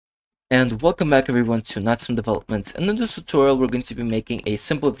And welcome back everyone to Not Some Developments. And in this tutorial we're going to be making a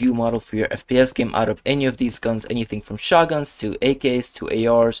simple view model for your FPS game out of any of these guns, anything from shotguns to AKs to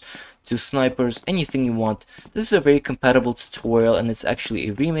ARs to snipers, anything you want. This is a very compatible tutorial and it's actually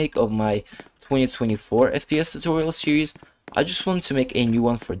a remake of my 2024 FPS tutorial series. I just wanted to make a new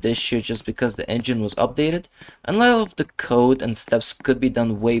one for this year just because the engine was updated and a lot of the code and steps could be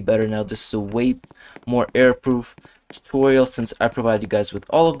done way better now. This is a way more airproof tutorial since I provide you guys with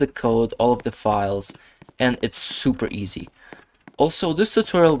all of the code, all of the files, and it's super easy. Also, this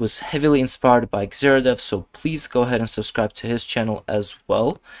tutorial was heavily inspired by Xeradev, so please go ahead and subscribe to his channel as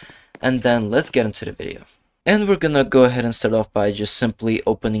well. And then let's get into the video. And we're gonna go ahead and start off by just simply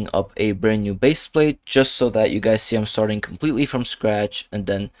opening up a brand new base plate just so that you guys see I'm starting completely from scratch, and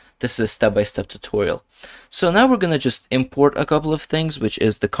then this is a step-by-step tutorial. So now we're gonna just import a couple of things, which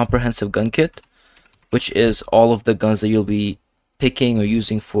is the comprehensive gun kit, which is all of the guns that you'll be picking or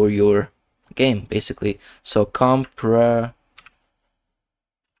using for your game, basically. So comprehensive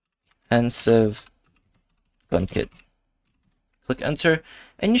gun kit. Click enter,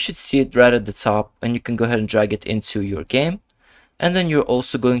 and you should see it right at the top, and you can go ahead and drag it into your game. And then you're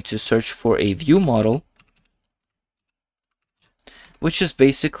also going to search for a view model, which is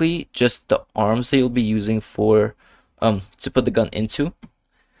basically just the arms that you'll be using for to put the gun into.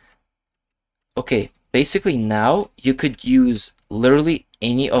 Okay, basically now you could use literally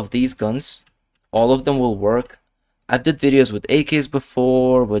any of these guns. All of them will work. I've did videos with AKs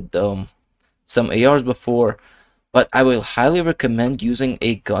before, with some ARs before, but I will highly recommend using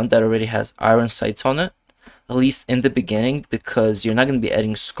a gun that already has iron sights on it, at least in the beginning, because you're not going to be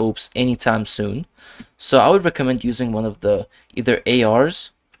adding scopes anytime soon. So I would recommend using one of the either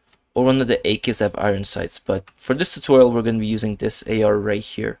ARs or one of the AKs that have iron sights. But for this tutorial we're going to be using this AR right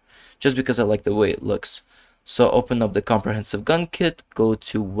here, just because I like the way it looks. So open up the comprehensive gun kit, go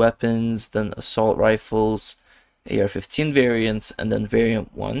to weapons, then assault rifles, AR-15 variants, and then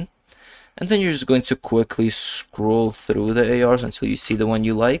variant 1. And then you're just going to quickly scroll through the ARs until you see the one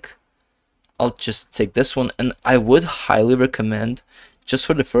you like. I'll just take this one, and I would highly recommend, just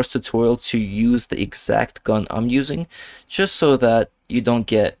for the first tutorial, to use the exact gun I'm using, just so that you don't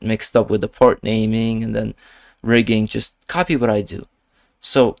get mixed up with the part naming and then rigging. Just copy what I do.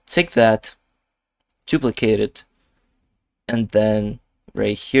 So take that, duplicate it, and then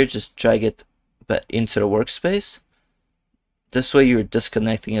right here just drag it back into the workspace. This way you're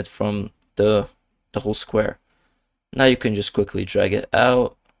disconnecting it from the whole square. Now you can just quickly drag it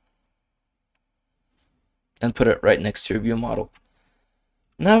out and put it right next to your view model.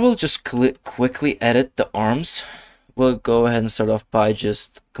 Now we'll just quickly edit the arms. We'll go ahead and start off by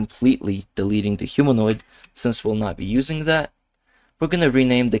just completely deleting the humanoid since we'll not be using that. We're going to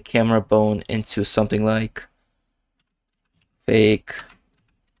rename the camera bone into something like fake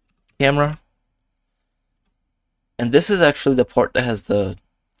camera. And this is actually the part that has the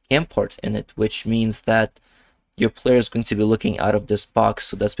cam part in it, which means that your player is going to be looking out of this box.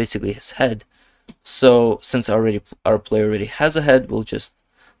 So that's basically his head. So since our player already has a head, we'll just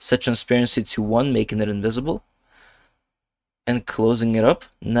set transparency to 1, making it invisible. And closing it up.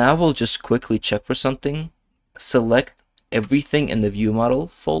 Now we'll just quickly check for something. Select everything in the view model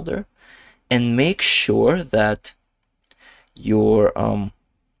folder and make sure that your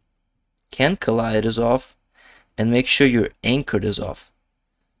can collide is off, and make sure your anchored is off.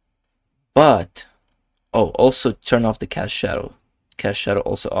 But also turn off the cast shadow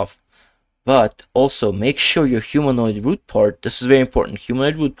also off. But also make sure your humanoid root part, this is very important,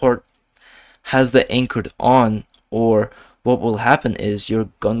 humanoid root part has the anchored on, or what will happen is your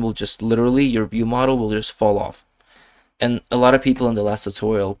gun will just literally, your view model will just fall off. And a lot of people in the last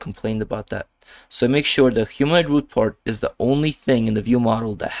tutorial complained about that. So make sure the humanoid root part is the only thing in the view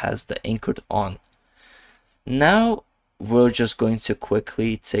model that has the anchored on. Now we're just going to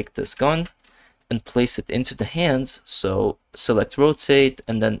quickly take this gun and place it into the hands. So select rotate,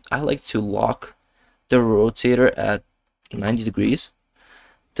 and then I like to lock the rotator at 90 degrees.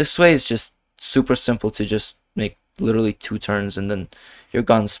 This way it's just super simple to just make literally 2 turns and then your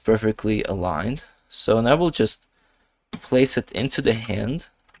gun's perfectly aligned. So now we'll just place it into the hand,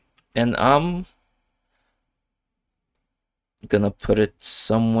 and I'm gonna put it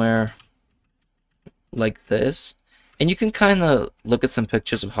somewhere like this. And you can kind of look at some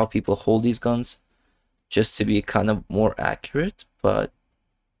pictures of how people hold these guns just to be kind of more accurate, but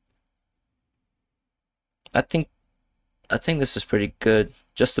I think this is pretty good,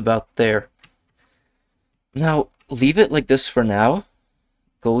 just about there. Now leave it like this for now.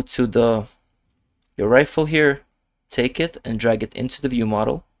 Go to your rifle here, take it and drag it into the view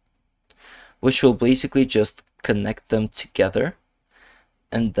model, which will basically just connect them together.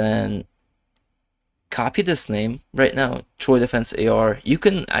 and then copy this name right now, Troy Defense AR. You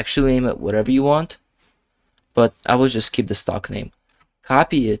can actually name it whatever you want, but I will just keep the stock name.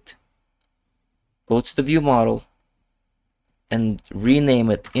 Copy it, go to the view model, and rename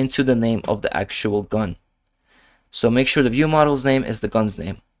it into the name of the actual gun. So make sure the view model's name is the gun's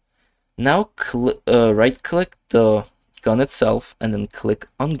name. Now right click the gun itself and then click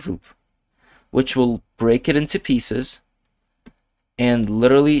ungroup, which will break it into pieces, and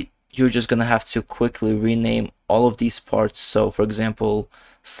literally you're just gonna have to quickly rename all of these parts. So for example,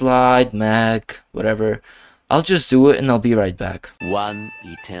 slide, mag, whatever. I'll just do it and I'll be right back. One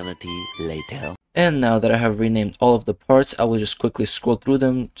eternity later. And now that I have renamed all of the parts, I will just quickly scroll through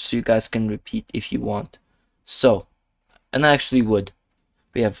them so you guys can repeat if you want. So, and I actually would.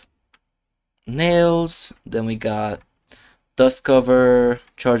 We have nails, then we got dust cover,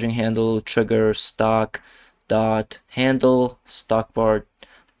 charging handle, trigger, stock, dot, handle, stock bar,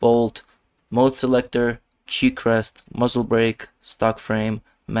 bolt, mode selector, cheek rest, muzzle brake, stock frame,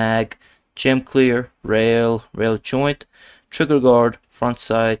 mag, jam clear, rail, rail joint, trigger guard, front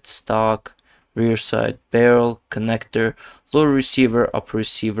sight, stock, rear side, barrel, connector, lower receiver, upper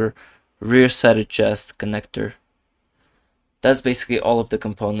receiver, rear sided chest, connector. That's basically all of the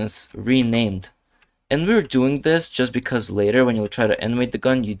components renamed. And we're doing this just because later when you'll try to animate the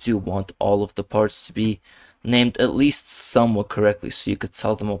gun, you do want all of the parts to be named at least somewhat correctly so you could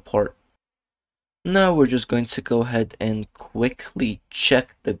tell them apart. Now we're just going to go ahead and quickly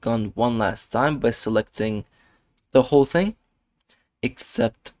check the gun one last time by selecting the whole thing.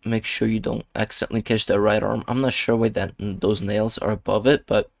 Except make sure you don't accidentally catch that right arm. I'm not sure why those nails are above it,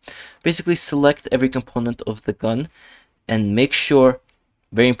 but basically select every component of the gun and make sure,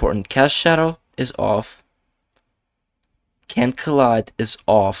 very important, cast shadow is off, can collide is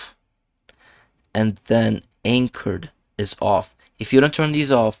off, and then anchored is off. If you don't turn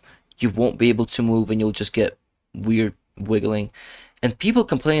these off, you won't be able to move and you'll just get weird wiggling. And people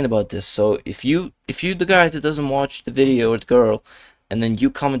complain about this, so if you the guy that doesn't watch the video or the girl, and then you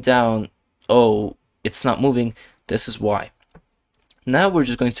comment down, oh, it's not moving, this is why. Now we're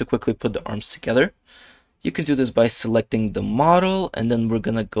just going to quickly put the arms together. You can do this by selecting the model, and then we're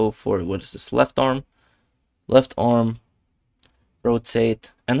gonna go for, what is this, left arm,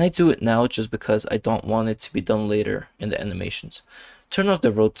 rotate, and I do it now just because I don't want it to be done later in the animations. Turn off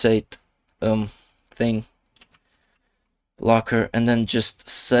the rotate thing, locker, and then just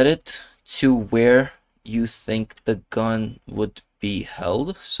set it to where you think the gun would be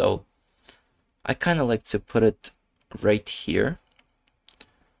held. So I kind of like to put it right here.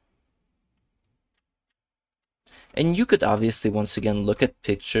 And you could obviously once again look at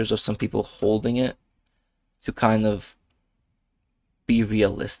pictures of some people holding it to kind of be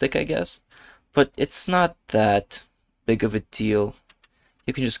realistic, I guess. But it's not that big of a deal.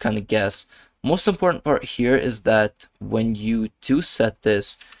 You can just kind of guess. Most important part here is that when you do set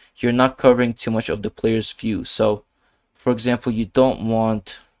this, you're not covering too much of the player's view. So for example, you don't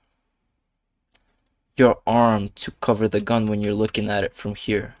want your arm to cover the gun when you're looking at it from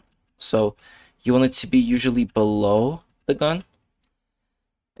here. So you want it to be usually below the gun.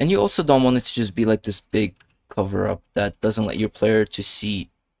 And you also don't want it to just be like this big cover up that doesn't let your player to see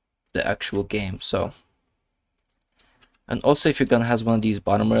the actual game. So, and also if your gun has one of these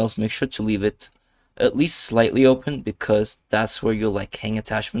bottom rails, make sure to leave it at least slightly open because that's where you'll like hang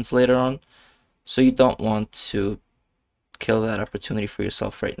attachments later on. So you don't want to kill that opportunity for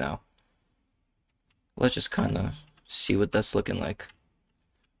yourself right now. Let's just kind of see what that's looking like.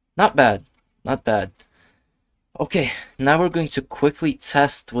 Not bad. Not bad. Okay, now we're going to quickly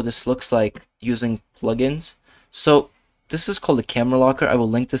test what this looks like using plugins. So this is called a camera locker. I will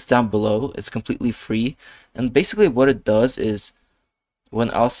link this down below. It's completely free. And basically what it does is when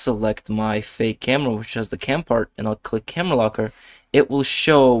I'll select my fake camera, which has the cam part, and I'll click camera locker, it will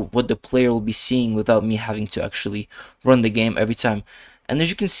show what the player will be seeing without me having to actually run the game every time. And as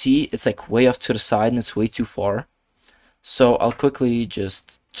you can see, it's like way off to the side and it's way too far. So I'll quickly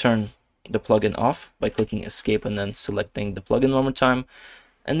just turn the plugin off by clicking escape and then selecting the plugin one more time.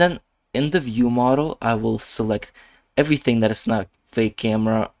 And then in the view model, I will select everything that is not fake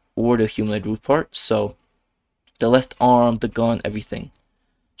camera or the humanoid root part. So the left arm, the gun, everything.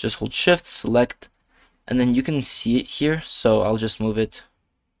 Just hold shift, select, and then you can see it here. So I'll just move it,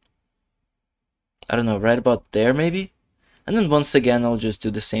 I don't know, right about there maybe. And then once again, I'll just do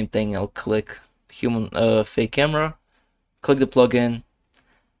the same thing. I'll click fake camera, click the plugin,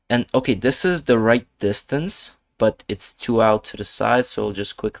 and okay, this is the right distance, but it's too out to the side. So I'll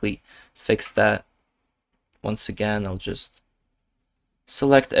just quickly fix that. Once again, I'll just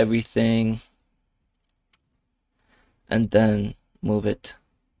select everything and then move it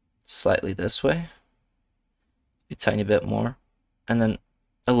slightly this way, a tiny bit more, and then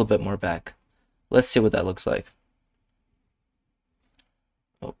a little bit more back. Let's see what that looks like.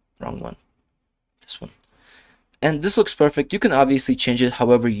 Oh, wrong one. This one. And this looks perfect. You can obviously change it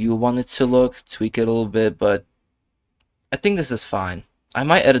however you want it to look, tweak it a little bit, but I think this is fine. I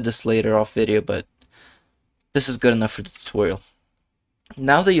might edit this later off video, but this is good enough for the tutorial.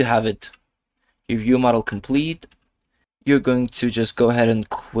 Now that you have it, your view model complete, you're going to just go ahead and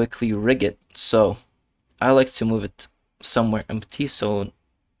quickly rig it. So I like to move it somewhere empty so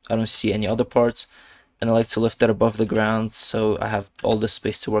I don't see any other parts, and I like to lift it above the ground so I have all this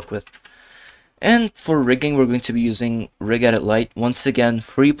space to work with. And for rigging, we're going to be using Rig Edit Lite. Once again,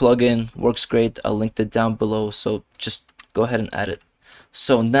 free plugin, works great. I'll link it down below, so just go ahead and add it.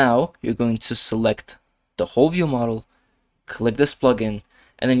 So now you're going to select the whole view model, click this plugin,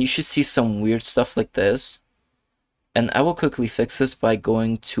 and then you should see some weird stuff like this. And I will quickly fix this by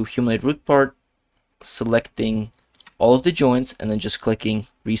going to Humanoid Root Part, selecting all of the joints, and then just clicking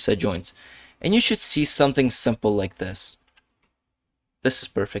Reset Joints. And you should see something simple like this. This is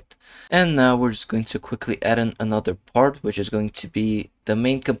perfect. And now we're just going to quickly add in another part, which is going to be the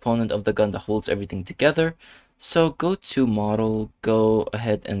main component of the gun that holds everything together. So go to Model, go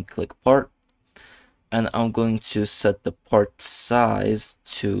ahead and click Part. And I'm going to set the part size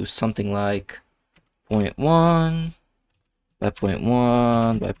to something like 0.1 by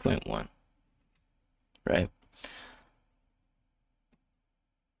 0.1 by 0.1. Right?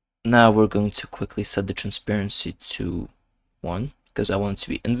 Now we're going to quickly set the transparency to 1. Because I want it to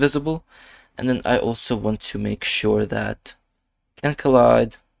be invisible, and then I also want to make sure that Can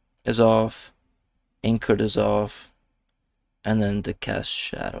Collide is off, Anchored is off, and then the cast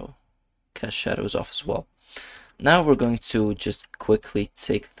shadow is off as well. Now we're going to just quickly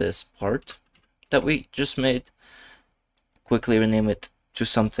take this part that we just made, quickly rename it to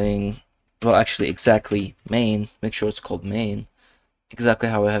something, well, actually exactly main, make sure it's called main, exactly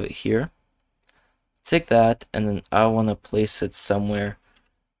how I have it here. Take that, and then I want to place it somewhere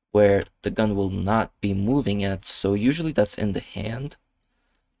where the gun will not be moving at. So usually that's in the hand.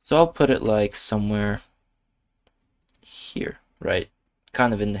 So I'll put it like somewhere here, right?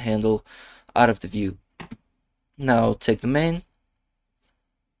 Kind of in the handle, out of the view. Now take the main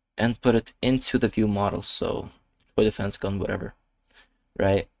and put it into the view model. So toy defense gun, whatever,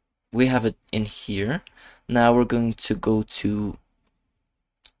 right? We have it in here. Now we're going to go to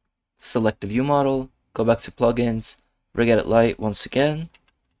select the view model, go back to plugins, Rig Edit Lite once again,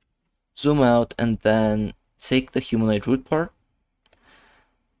 zoom out, and then take the humanoid root part,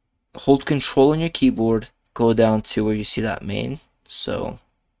 hold control on your keyboard, go down to where you see that main, so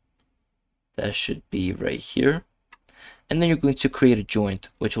that should be right here, and then you're going to create a joint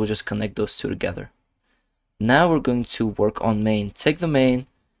which will just connect those two together. Now we're going to work on main. Take the main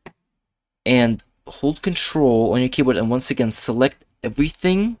and hold control on your keyboard, and once again select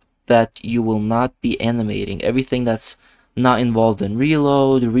everything that you will not be animating, everything that's not involved in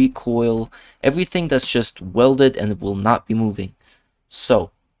reload, recoil, everything that's just welded and it will not be moving.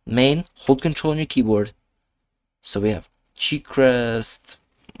 So main, hold control on your keyboard. So we have cheek rest,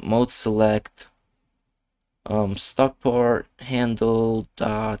 mode select, stock part, handle,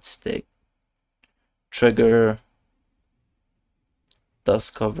 dot, stick, trigger,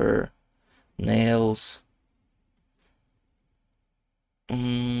 dust cover, nails,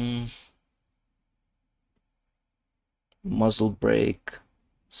 muzzle brake,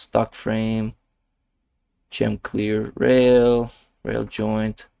 stock frame, gem clear, rail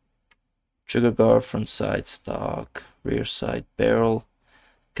joint, trigger guard, front side stock, rear side barrel,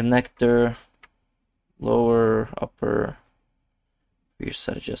 connector, lower, upper, rear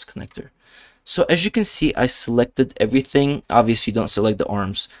side adjust connector. So as you can see, I selected everything. Obviously you don't select the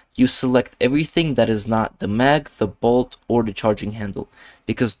arms, you select everything that is not the mag, the bolt, or the charging handle,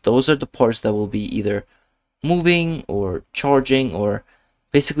 because those are the parts that will be either moving or charging, or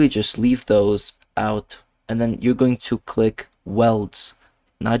basically just leave those out. And then you're going to click welds,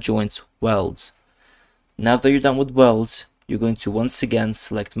 not joints, welds. Now that you're done with welds, you're going to once again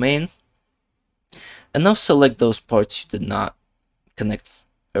select main, and now select those parts you did not connect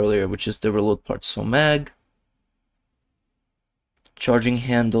earlier, which is the reload part. So mag, charging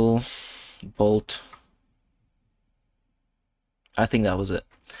handle, bolt. I think that was it.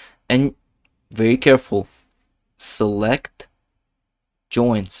 And very careful, select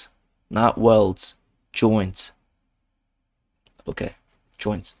joints, not welds, joints. Okay,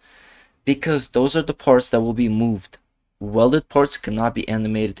 joints, because those are the parts that will be moved. Welded parts cannot be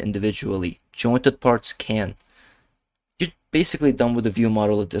animated individually, jointed parts can. You're basically done with the view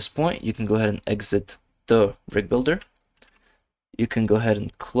model at this point. You can go ahead and exit the rig builder. You can go ahead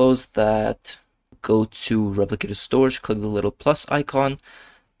and close that, go to replicated storage, click the little plus icon,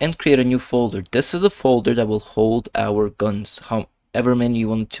 and create a new folder. This is the folder that will hold our guns. However many you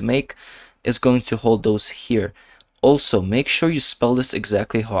want to make is going to hold those here. Also, make sure you spell this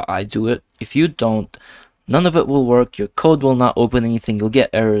exactly how I do it. If you don't, none of it will work. Your code will not open anything. You'll get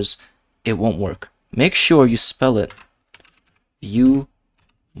errors. It won't work. Make sure you spell it view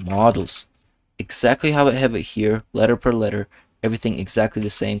models exactly how I have it here, letter per letter, everything exactly the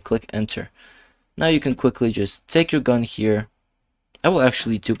same. Click enter. Now you can quickly just take your gun here. I will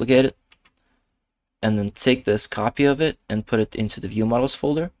actually duplicate it and then take this copy of it and put it into the view models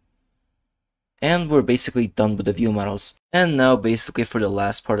folder. And we're basically done with the view models. And now basically for the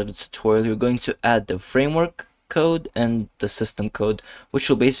last part of the tutorial, you're going to add the framework code and the system code, which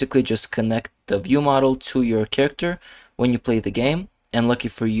will basically just connect the view model to your character when you play the game. And lucky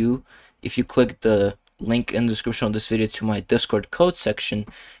for you, if you click the link in the description of this video to my Discord code section,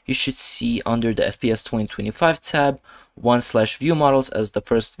 you should see under the FPS 2025 tab 1/view models as the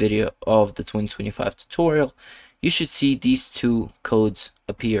first video of the 2025 tutorial. You should see these two codes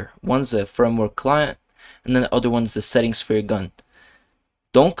appear. One's a firmware client, and then the other one's the settings for your gun.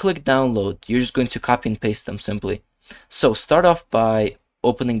 Don't click download, you're just going to copy and paste them simply. So start off by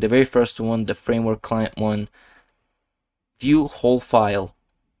opening the very first one, the framework client one, view whole file,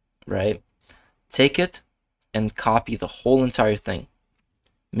 right? Take it and copy the whole entire thing.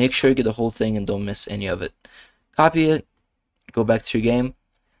 Make sure you get the whole thing and don't miss any of it. Copy it, go back to your game,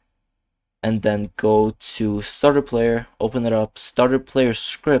 and then go to starter player, open it up, starter player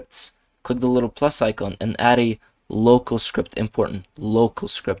scripts, click the little plus icon and add a local script, important local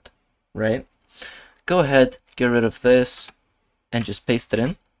script, right? Go ahead, get rid of this and just paste it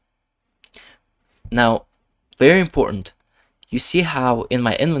in. Now, very important, you see how in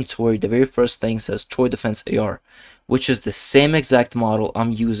my inventory the very first thing says Troy Defense AR, which is the same exact model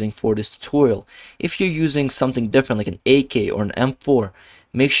I'm using for this tutorial. If you're using something different like an AK or an M4,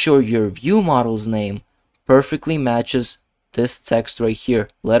 make sure your view model's name perfectly matches this text right here,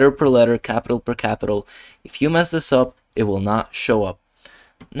 letter per letter, capital per capital. If you mess this up, it will not show up.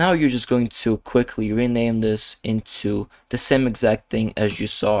 Now you're just going to quickly rename this into the same exact thing as you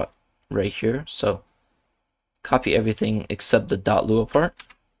saw right here. So copy everything except the .lua part,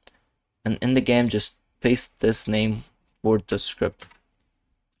 and in the game just paste this name for the script.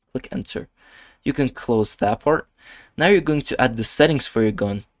 Click enter. You can close that part. Now you're going to add the settings for your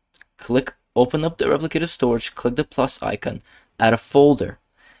gun. Open up the replicated storage, click the plus icon, add a folder.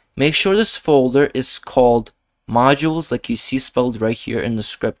 Make sure this folder is called modules, like you see spelled right here in the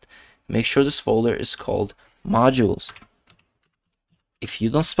script. Make sure this folder is called modules. If you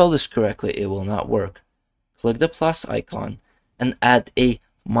don't spell this correctly, it will not work. Click the plus icon and add a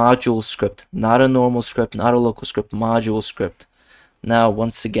module script, not a normal script, not a local script, module script. Now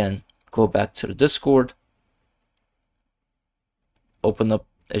once again, go back to the Discord, open up,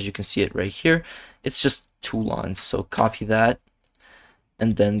 as you can see it right here, it's just 2 lines, so copy that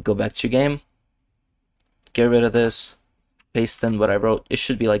and then go back to your game, get rid of this, paste in what I wrote. It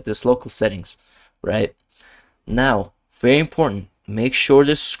should be like this, local settings, right? Now, very important, make sure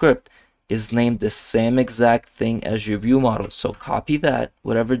this script is named the same exact thing as your view model. So copy that,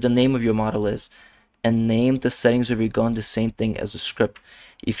 whatever the name of your model is, and name the settings of your gun the same thing as the script.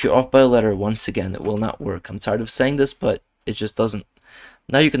 If you're off by a letter, once again, it will not work. I'm tired of saying this, but it just doesn't.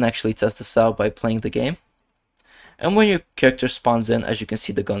 Now you can actually test this out by playing the game. And when your character spawns in, as you can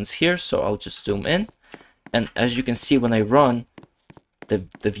see, the gun's here, so I'll just zoom in. And as you can see, when I run,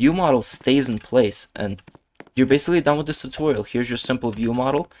 the view model stays in place, and you're basically done with this tutorial. Here's your simple view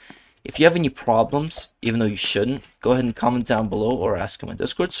model. If you have any problems, even though you shouldn't, go ahead and comment down below or ask in my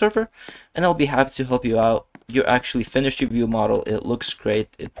Discord server, and I'll be happy to help you out. You actually finished your view model. It looks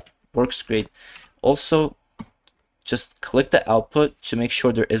great. It works great. Also, just click the output to make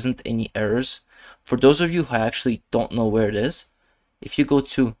sure there isn't any errors. For those of you who actually don't know where it is, if you go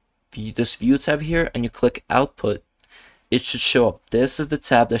to this view tab here and you click output, it should show up. This is the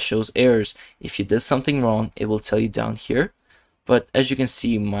tab that shows errors. If you did something wrong, it will tell you down here. But as you can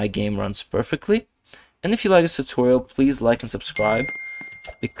see, my game runs perfectly. And if you like this tutorial, please like and subscribe,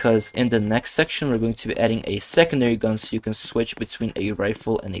 because in the next section we're going to be adding a secondary gun so you can switch between a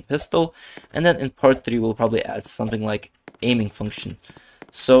rifle and a pistol. And then in part 3 we'll probably add something like aiming function.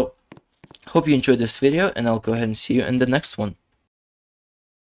 So hope you enjoyed this video, and I'll go ahead and see you in the next one.